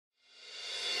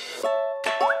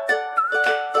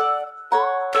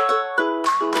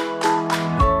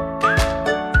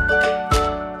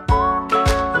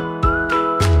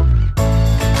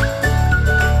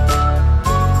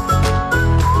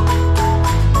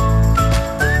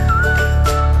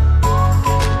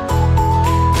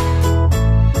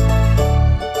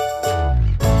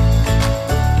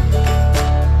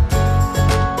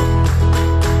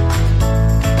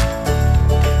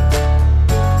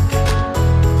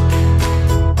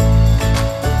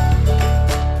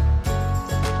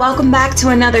Welcome back to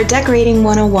another Decorating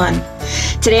 101.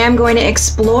 Today I'm going to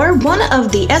explore one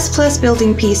of the S+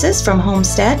 building pieces from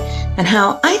Homestead and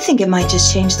how I think it might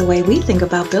just change the way we think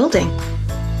about building.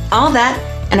 All that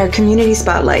and our community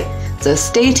spotlight, so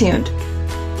stay tuned.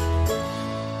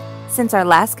 Since our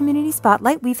last community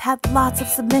spotlight, we've had lots of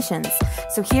submissions,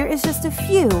 so here is just a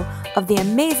few of the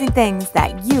amazing things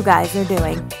that you guys are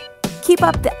doing. Keep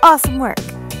up the awesome work!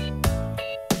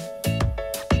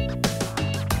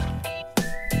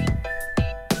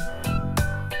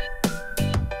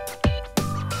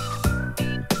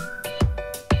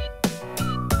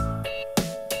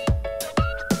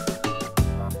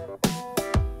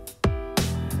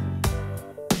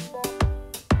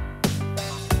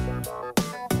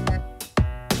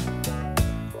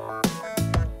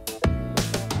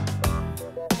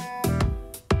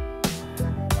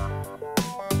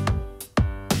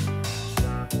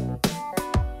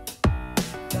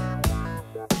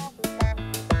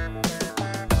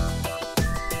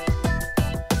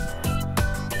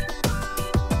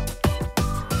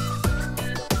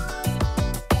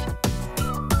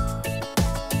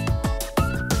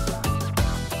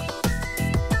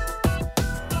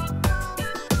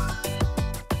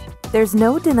 There's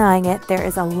no denying it, there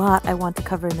is a lot I want to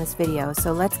cover in this video,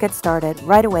 so let's get started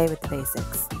right away with the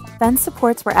basics. Fence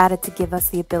supports were added to give us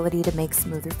the ability to make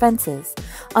smoother fences.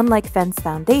 Unlike fence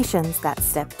foundations that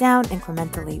step down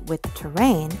incrementally with the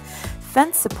terrain,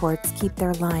 fence supports keep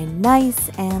their line nice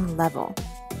and level.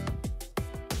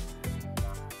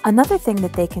 Another thing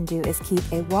that they can do is keep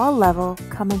a wall level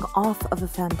coming off of a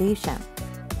foundation.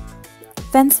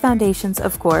 Fence foundations,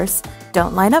 of course,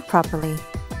 don't line up properly.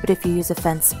 But if you use a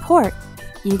fence support,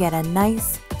 you get a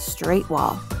nice straight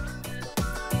wall.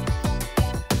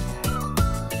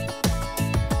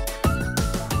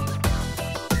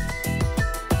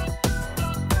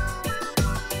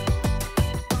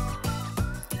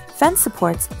 Fence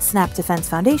supports snap to fence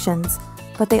foundations,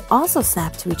 but they also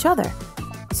snap to each other.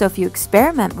 So if you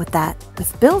experiment with that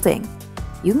with building,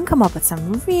 you can come up with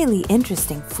some really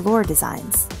interesting floor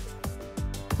designs.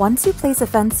 Once you place a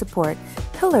fence support,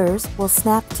 pillars will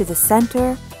snap to the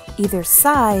center, either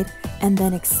side, and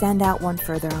then extend out one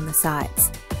further on the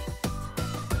sides.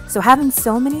 So having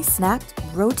so many snapped,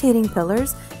 rotating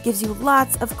pillars gives you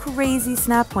lots of crazy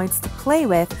snap points to play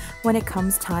with when it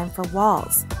comes time for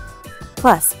walls.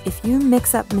 Plus, if you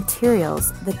mix up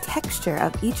materials, the texture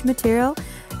of each material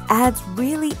adds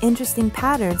really interesting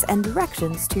patterns and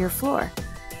directions to your floor.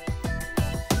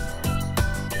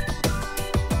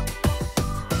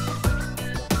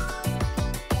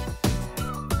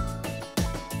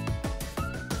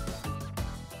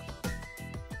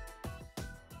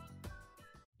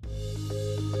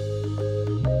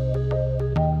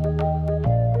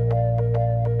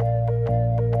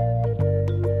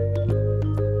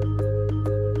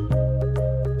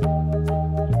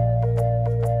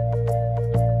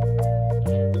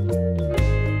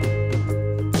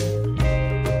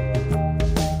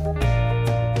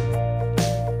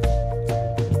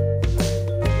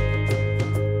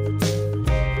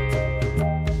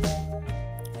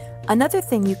 Another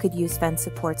thing you could use fence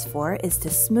supports for is to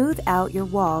smooth out your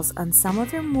walls on some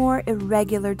of your more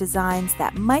irregular designs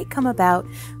that might come about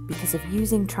because of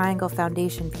using triangle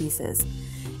foundation pieces.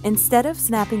 Instead of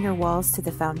snapping your walls to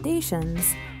the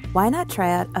foundations, why not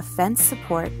try out a fence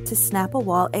support to snap a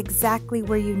wall exactly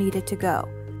where you need it to go?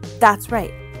 That's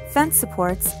right, fence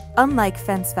supports, unlike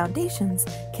fence foundations,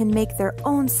 can make their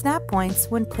own snap points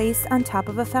when placed on top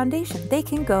of a foundation. They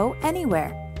can go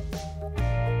anywhere.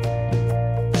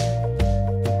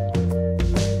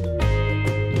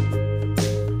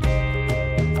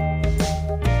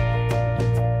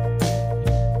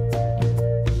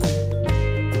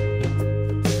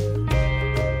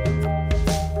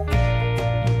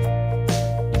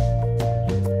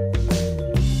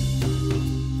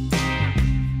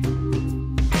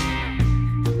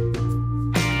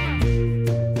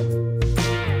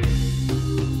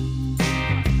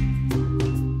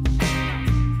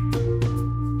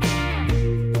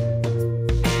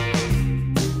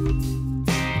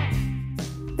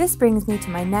 This brings me to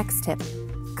my next tip,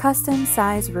 custom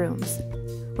size rooms.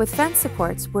 With fence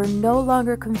supports, we're no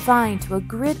longer confined to a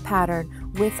grid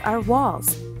pattern with our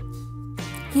walls.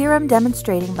 Here I'm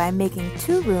demonstrating by making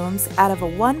 2 rooms out of a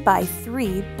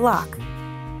 1x3 block.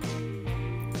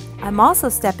 I'm also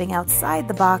stepping outside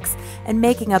the box and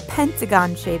making a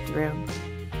pentagon-shaped room.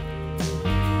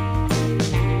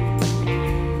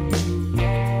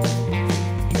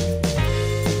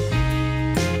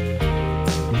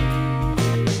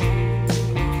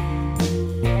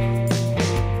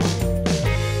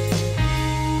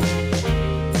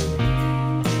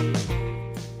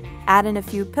 Add in a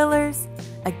few pillars,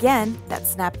 again, that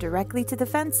snap directly to the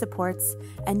fence supports,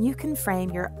 and you can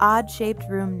frame your odd-shaped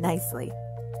room nicely.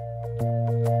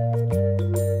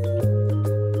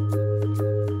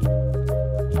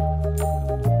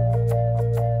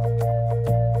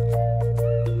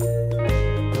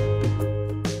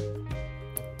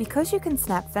 Because you can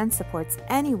snap fence supports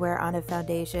anywhere on a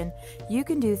foundation, you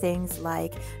can do things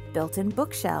like built-in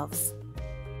bookshelves.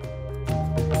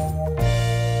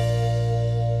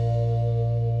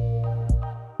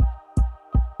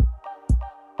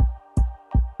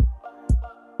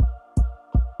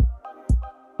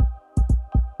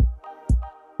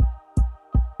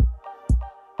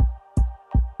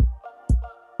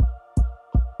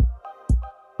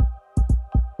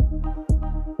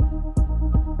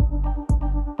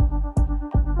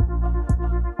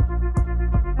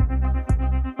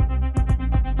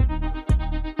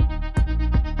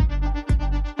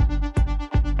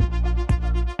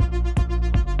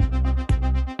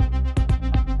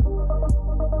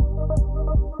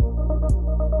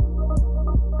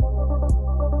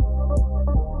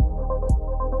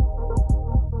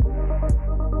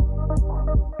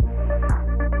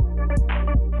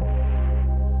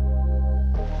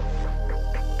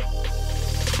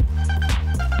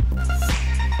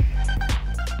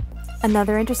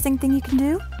 Another interesting thing you can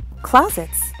do?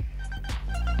 Closets.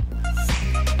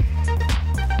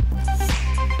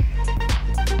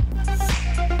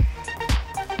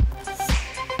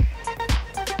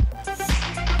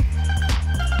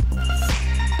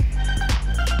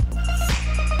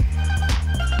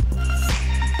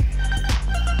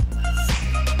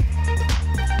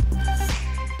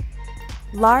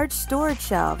 Large storage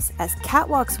shelves, as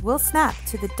catwalks will snap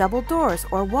to the double doors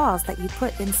or walls that you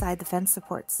put inside the fence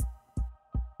supports.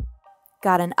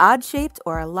 Got an odd-shaped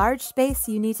or a large space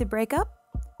you need to break up?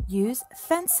 Use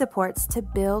fence supports to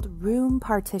build room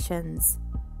partitions.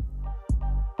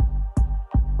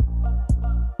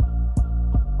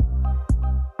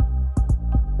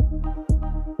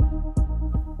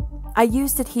 I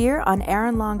used it here on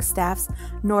Aaron Longstaff's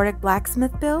Nordic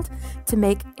blacksmith build to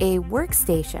make a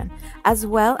workstation, as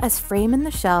well as frame in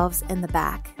the shelves in the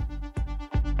back.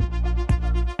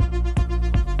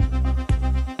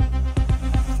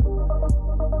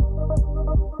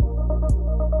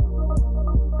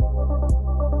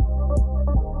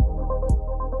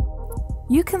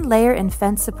 You can layer in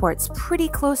fence supports pretty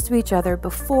close to each other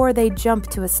before they jump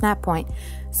to a snap point,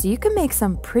 so you can make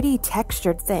some pretty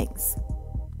textured things.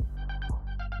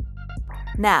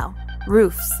 Now,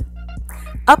 roofs.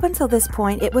 Up until this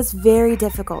point, it was very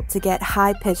difficult to get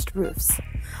high-pitched roofs.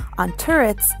 On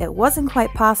turrets, it wasn't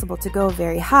quite possible to go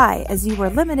very high, as you were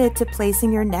limited to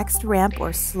placing your next ramp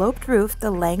or sloped roof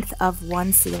the length of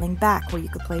one ceiling back where you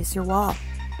could place your wall.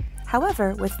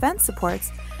 However, with fence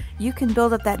supports, you can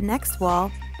build up that next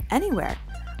wall anywhere.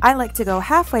 I like to go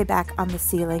halfway back on the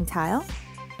ceiling tile.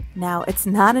 Now, it's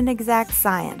not an exact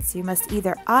science. You must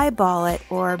either eyeball it,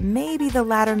 or maybe the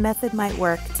latter method might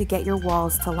work to get your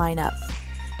walls to line up.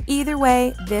 Either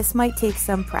way, this might take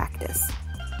some practice.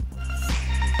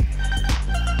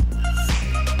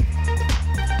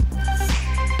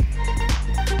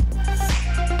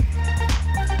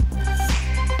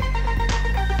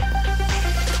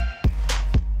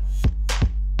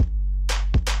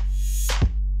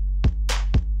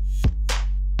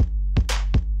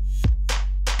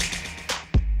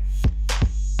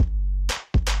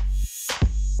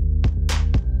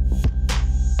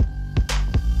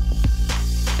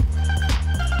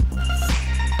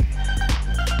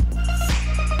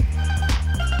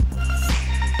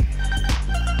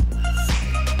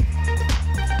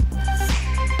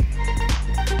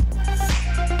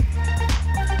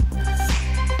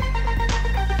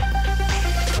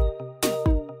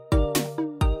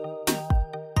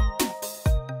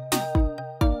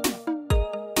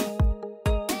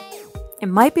 It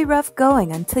might be rough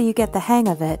going until you get the hang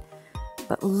of it,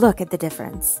 but look at the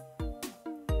difference.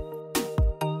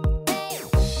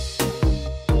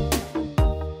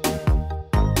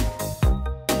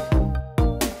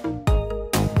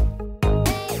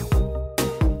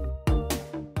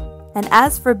 And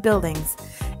as for buildings,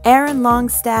 Aaron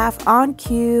Longstaff, On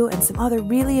Cue, and some other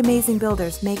really amazing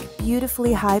builders make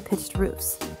beautifully high-pitched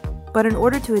roofs. But in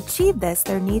order to achieve this,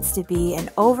 there needs to be an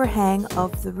overhang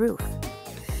of the roof.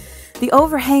 The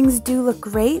overhangs do look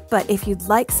great, but if you'd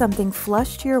like something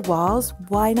flush to your walls,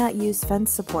 why not use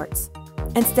fence supports?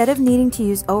 Instead of needing to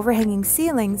use overhanging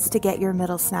ceilings to get your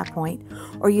middle snap point,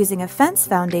 or using a fence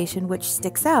foundation which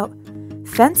sticks out,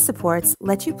 fence supports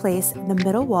let you place the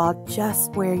middle wall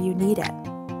just where you need it.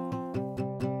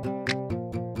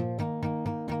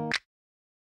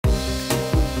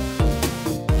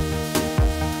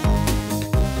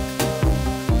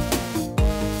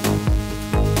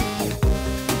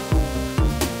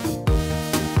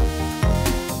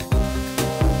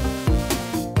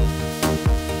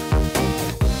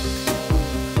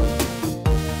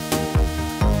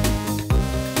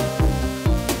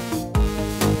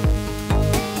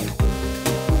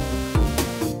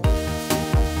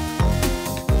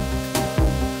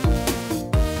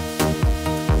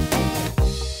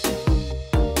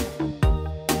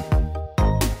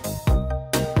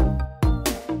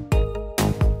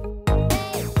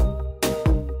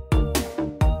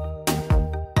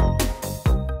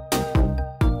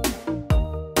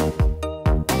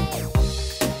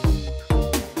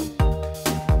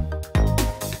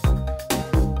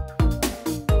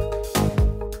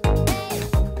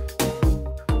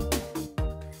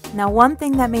 Now, one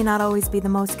thing that may not always be the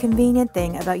most convenient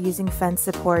thing about using fence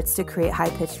supports to create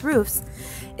high-pitched roofs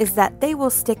is that they will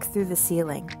stick through the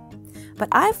ceiling. But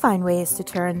I find ways to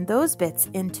turn those bits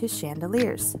into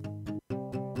chandeliers.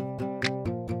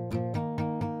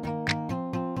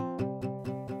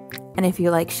 And if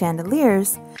you like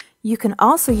chandeliers, you can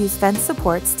also use fence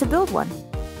supports to build one.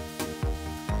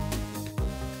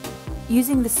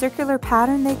 Using the circular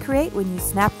pattern they create when you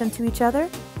snap them to each other,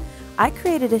 I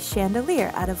created a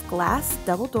chandelier out of glass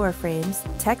double door frames,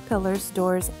 tech pillars,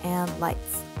 doors, and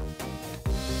lights.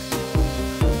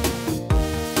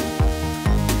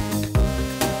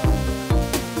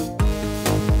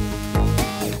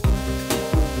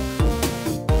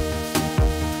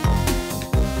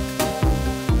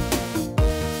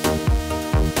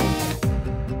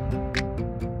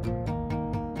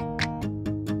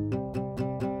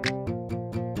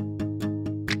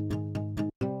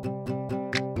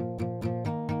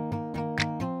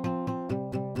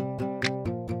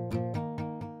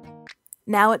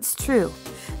 Now it's true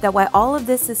that while all of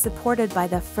this is supported by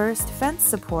the first fence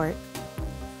support,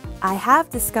 I have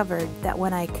discovered that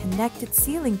when I connected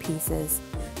ceiling pieces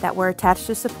that were attached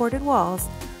to supported walls,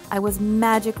 I was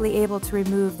magically able to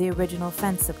remove the original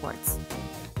fence supports.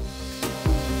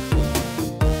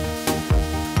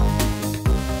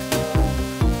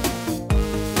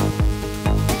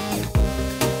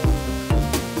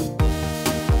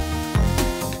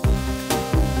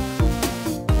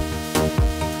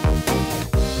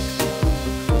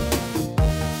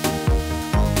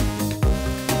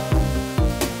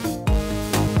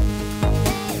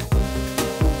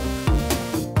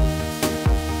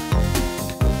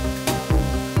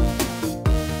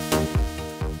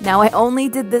 Now, I only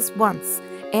did this once,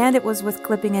 and it was with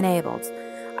clipping enabled.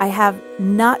 I have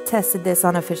not tested this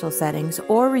on official settings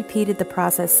or repeated the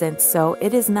process since, so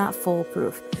it is not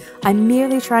foolproof. I'm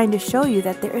merely trying to show you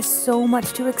that there is so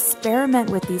much to experiment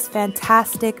with these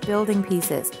fantastic building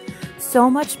pieces, so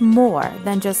much more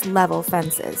than just level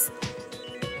fences.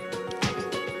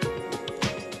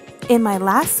 In my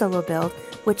last solo build,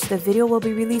 which the video will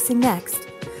be releasing next,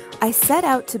 I set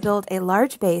out to build a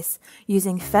large base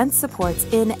using fence supports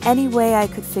in any way I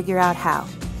could figure out how.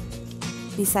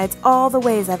 Besides all the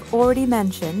ways I've already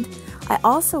mentioned, I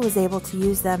also was able to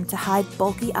use them to hide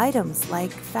bulky items like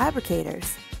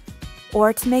fabricators,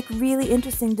 or to make really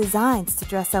interesting designs to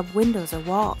dress up windows or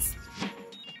walls.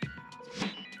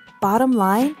 Bottom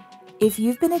line, if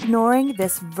you've been ignoring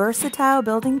this versatile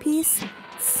building piece,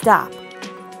 stop.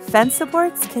 Fence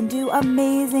supports can do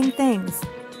amazing things.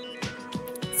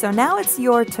 So now it's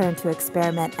your turn to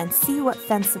experiment and see what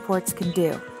fence supports can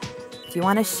do. If you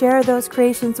want to share those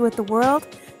creations with the world,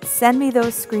 send me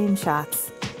those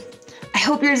screenshots. I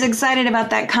hope you're as excited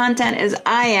about that content as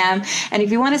I am. And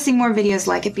if you want to see more videos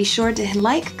like it, be sure to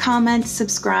like, comment,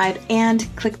 subscribe, and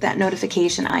click that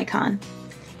notification icon.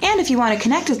 And if you want to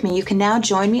connect with me, you can now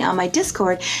join me on my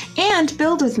Discord and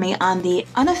build with me on the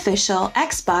unofficial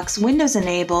Xbox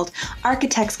Windows-enabled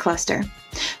Arkitects Cluster.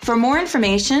 For more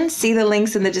information, see the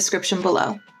links in the description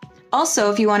below.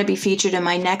 Also, if you want to be featured in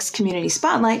my next Community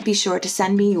Spotlight, be sure to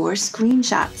send me your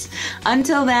screenshots.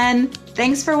 Until then,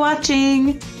 thanks for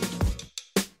watching!